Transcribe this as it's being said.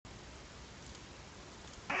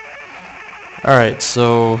Alright,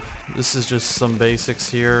 so this is just some basics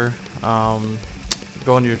here.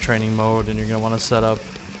 Go into your training mode and you're going to want to set up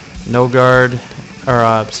no guard,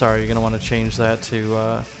 or sorry, you're going to want to change that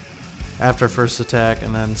to after first attack,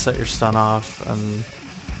 and then set your stun off and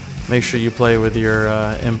make sure you play with your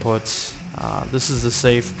inputs. This is the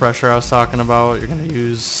safe pressure I was talking about. You're going to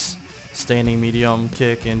use standing medium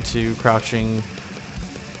kick into crouching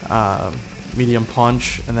medium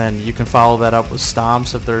punch, and then you can follow that up with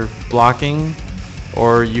stomps if they're blocking,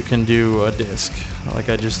 or you can do a disc like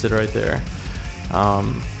I just did right there.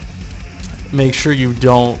 Make sure you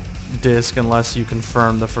don't disc unless you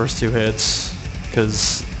confirm the first two hits,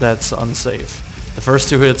 because that's unsafe. The first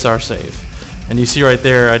two hits are safe, and you see right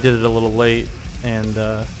there I did it a little late, and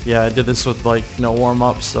yeah, I did this with like no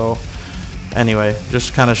warm-up. So anyway,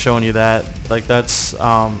 just kind of showing you that, like, that's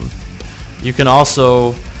you can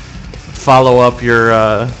also follow up your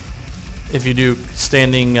if you do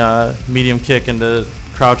standing medium kick into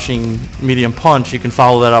crouching medium punch, you can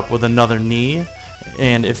follow that up with another knee,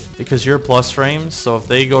 and because you're plus frames, so if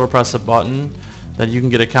they go to press a button, then you can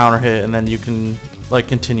get a counter hit, and then you can like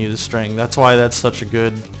continue the string. That's why that's such a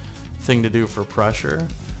good thing to do for pressure.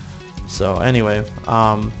 So anyway,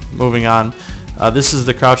 moving on, this is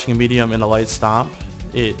the crouching medium in a light stomp.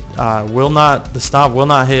 It the stomp will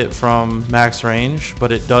not hit from max range,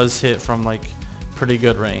 but it does hit from like pretty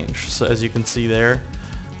good range. So as you can see there,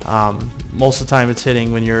 most of the time it's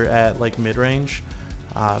hitting when you're at like mid range,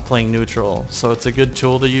 playing neutral. So it's a good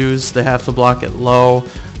tool to use. They have to block it low.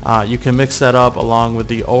 You can mix that up along with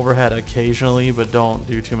the overhead occasionally, but don't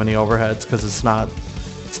do too many overheads because it's not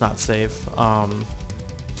safe. Yeah,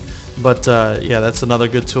 that's another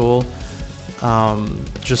good tool.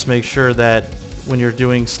 Just make sure that when you're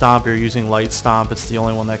doing stomp, you're using light stomp. It's the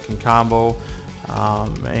only one that can combo.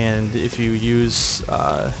 And if you use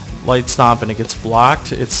light stomp and it gets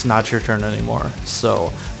blocked, it's not your turn anymore.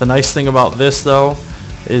 So the nice thing about this though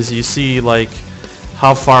is you see like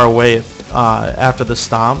how far away after the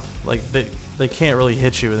stomp, like they can't really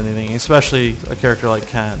hit you with anything, especially a character like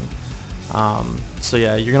Ken. So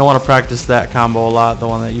yeah, you're gonna want to practice that combo a lot, the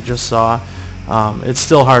one that you just saw. It's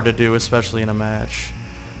still hard to do, especially in a match.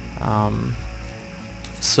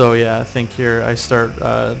 So yeah, I think here I start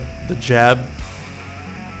the jab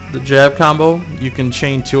combo. You can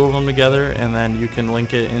chain two of them together, and then you can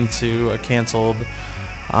link it into a canceled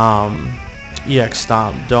EX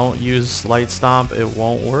stomp. Don't use light stomp, it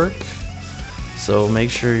won't work. So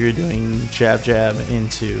make sure you're doing jab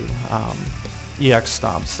into EX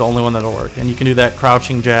stomp. It's the only one that'll work, and you can do that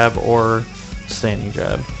crouching jab or standing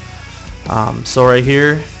jab. So right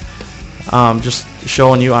here, just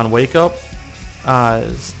showing you on wake up.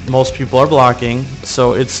 Most people are blocking,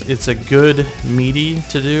 so it's a good meaty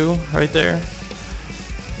to do right there.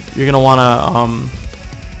 You're gonna wanna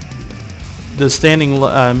the standing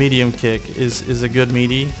medium kick is a good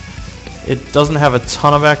meaty. It doesn't have a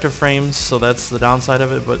ton of active frames, so that's the downside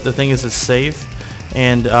of it, but the thing is it's safe.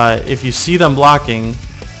 And if you see them blocking,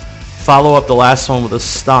 follow up the last one with a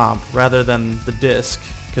stomp rather than the disc,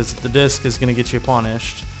 because the disc is going to get you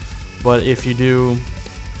punished. But if you do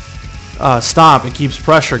stomp, it keeps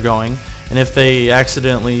pressure going, and if they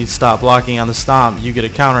accidentally stop blocking on the stomp, you get a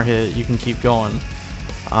counter hit, you can keep going.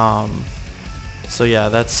 So yeah,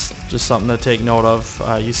 that's just something to take note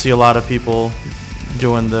of. You see a lot of people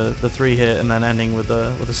doing the 3-hit and then ending with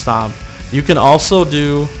a stomp. You can also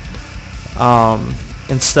do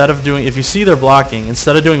instead of doing, if you see they're blocking,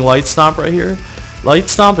 instead of doing light stomp right here, light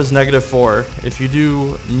stomp is -4. If you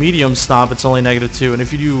do medium stomp, it's only -2, and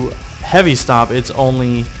if you do heavy stomp, it's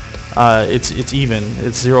only it's even.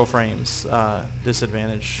 It's 0 frames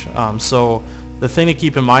disadvantage. So the thing to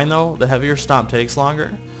keep in mind though, the heavier stomp takes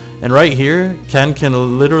longer, and right here Ken can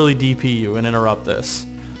literally DP you and interrupt this.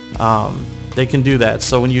 They can do that.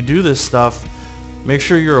 So when you do this stuff, make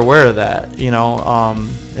sure you're aware of that, you know,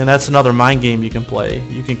 and that's another mind game you can play.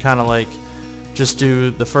 You can kind of like just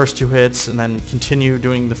do the first 2 hits and then continue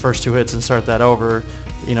doing the first 2 hits and start that over,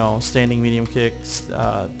 you know, standing medium kicks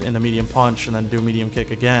in a medium punch and then do medium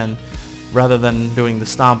kick again, rather than doing the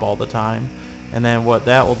stomp all the time. And then what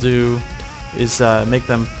that will do is make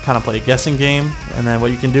them kind of play a guessing game. And then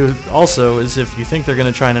what you can do also is, if you think they're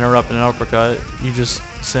going to try and interrupt an uppercut, you just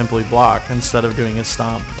simply block instead of doing a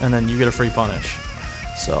stomp, and then you get a free punish.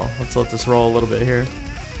 So let's let this roll a little bit here.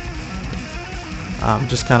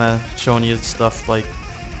 Just kind of showing you stuff like,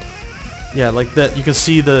 yeah, like that. You can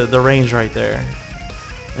see the range right there,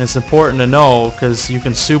 and it's important to know because you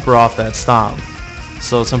can super off that stomp.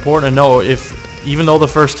 So it's important to know, if even though the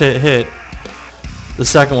first hit, the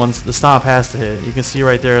second one, the stomp has to hit. You can see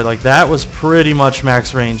right there, like that was pretty much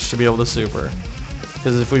max range to be able to super.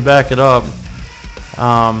 Because if we back it up,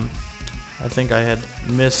 I think I had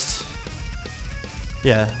missed.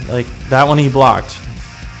 Yeah, like that one he blocked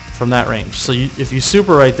from that range. So if you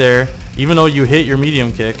super right there, even though you hit your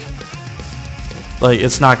medium kick, like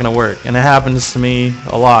it's not gonna work. And it happens to me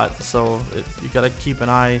a lot. So you gotta keep an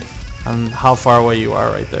eye on how far away you are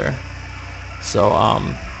right there. So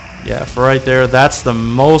yeah, for right there, that's the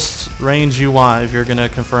most range you want if you're gonna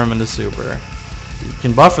confirm into super. You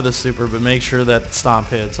can buffer the super, but make sure that stomp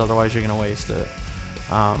hits, otherwise you're gonna waste it.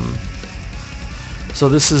 So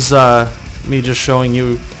this is me just showing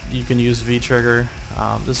you can use V-trigger.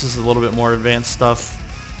 This is a little bit more advanced stuff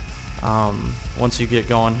once you get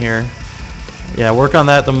going here. Yeah, work on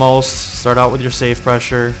that the most. Start out with your safe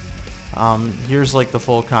pressure. Here's like the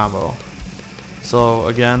full combo. So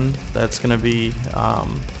again, that's going to be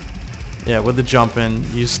yeah, with the jump in,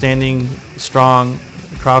 you standing strong,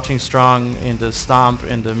 crouching strong into stomp,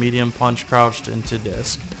 into medium punch, crouched into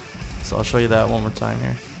disc. So I'll show you that one more time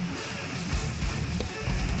here.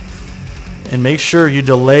 And make sure you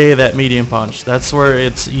delay that medium punch. That's where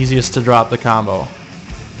it's easiest to drop the combo.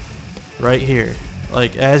 Right here.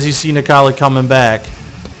 Like as you see Necalli coming back,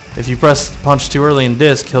 if you press punch too early in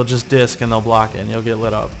disc, he'll just disc and they'll block it and you'll get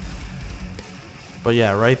lit up. But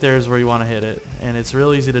yeah, right there is where you want to hit it. And it's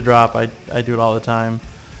real easy to drop. I do it all the time.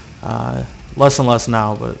 Less and less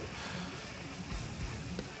now, but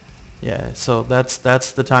yeah, so that's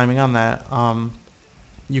the timing on that.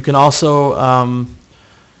 You can also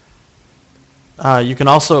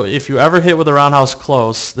if you ever hit with a roundhouse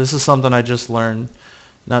close, this is something I just learned.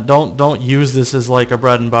 Now don't use this as like a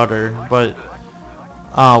bread and butter, but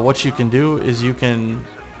what you can do is you can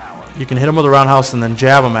hit him with a roundhouse and then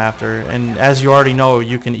jab him after, and as you already know,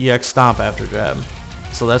 you can EX stomp after jab.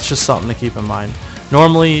 So that's just something to keep in mind.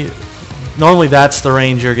 Normally that's the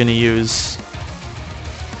range you're going to use.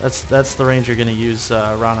 That's the range you're going to use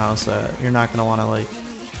roundhouse at. You're not going to want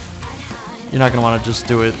to just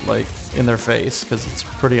do it like in their face because it's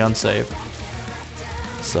pretty unsafe.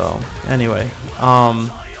 So anyway,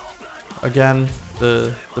 again,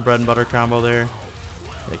 the bread and butter combo there.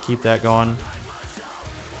 Yeah, keep that going.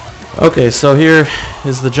 Okay, so here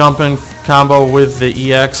is the jumping combo with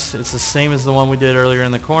the EX. It's the same as the one we did earlier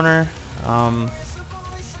in the corner,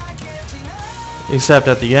 except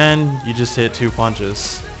at the end you just hit 2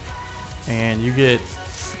 punches, and you get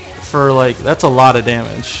for like that's a lot of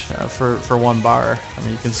damage for 1 bar. I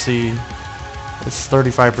mean, you can see it's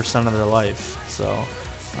 35% of their life. So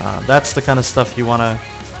that's the kind of stuff you wanna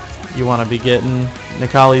be getting.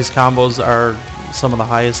 Necalli's combos are some of the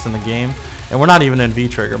highest in the game, and we're not even in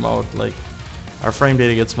V-trigger mode. Like our frame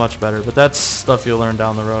data gets much better, but that's stuff you'll learn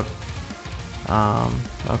down the road.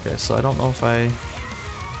 Okay, so I don't know if I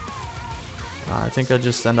think I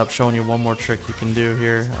just end up showing you one more trick you can do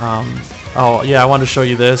here. Oh yeah, I wanted to show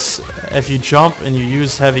you this. If you jump and you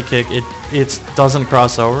use heavy kick, it doesn't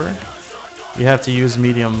cross over. You have to use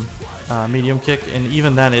medium kick, and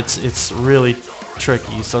even then it's really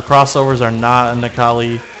tricky. So crossovers are not a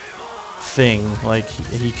Necalli thing. Like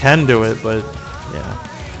he can do it, but yeah.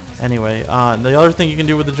 Anyway, the other thing you can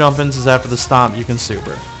do with the jump-ins is after the stomp you can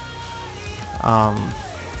super.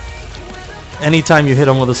 Anytime you hit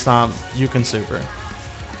him with a stomp, you can super.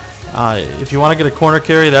 If you want to get a corner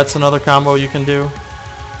carry, that's another combo you can do.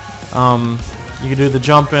 You can do the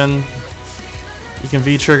jump-in. You can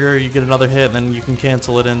V-trigger, you get another hit, and then you can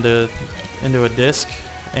cancel it into a disc.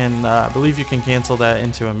 And I believe you can cancel that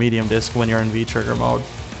into a medium disc when you're in V-trigger mode.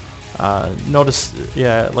 Notice,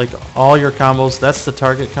 yeah, like all your combos, that's the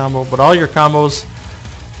target combo, but all your combos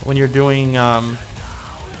when you're doing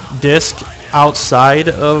disc outside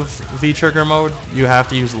of V-trigger mode, you have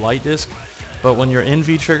to use light disc, but when you're in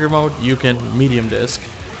V-trigger mode, you can medium disc,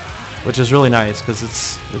 which is really nice because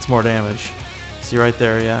it's more damage. See right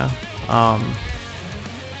there, yeah.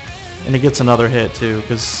 And it gets another hit too,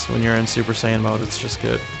 because when you're in Super Saiyan mode, it's just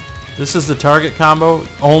good. This is the target combo.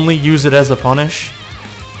 Only use it as a punish,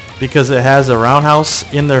 because it has a roundhouse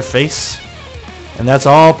in their face, and that's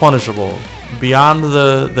all punishable. Beyond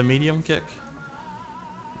the medium kick,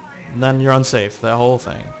 then you're unsafe, that whole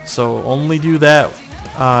thing. So only do that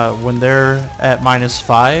when they're at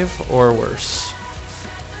 -5 or worse.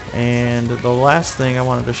 And the last thing I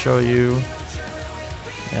wanted to show you,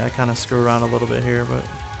 yeah, I kind of screw around a little bit here, but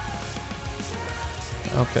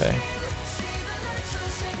okay.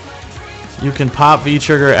 You can pop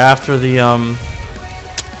V-trigger after the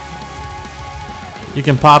you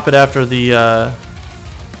can pop it after the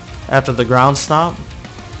ground stomp.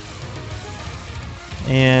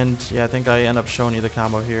 And yeah, I think I end up showing you the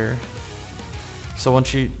combo here. So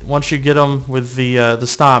once you get them with the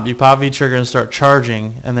stomp, you pop V-trigger and start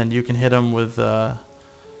charging, and then you can hit them with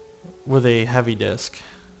with a heavy disc.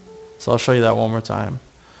 So I'll show you that one more time.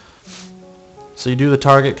 So you do the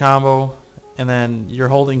target combo, and then you're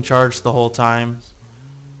holding charge the whole time.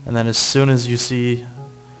 And then as soon as you see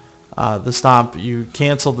the stomp, you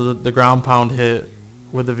cancel the ground pound hit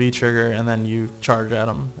with the V trigger, and then you charge at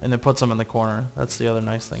them, and it puts them in the corner. That's the other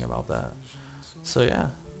nice thing about that. So yeah,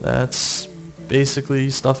 that's basically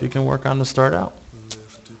stuff you can work on to start out.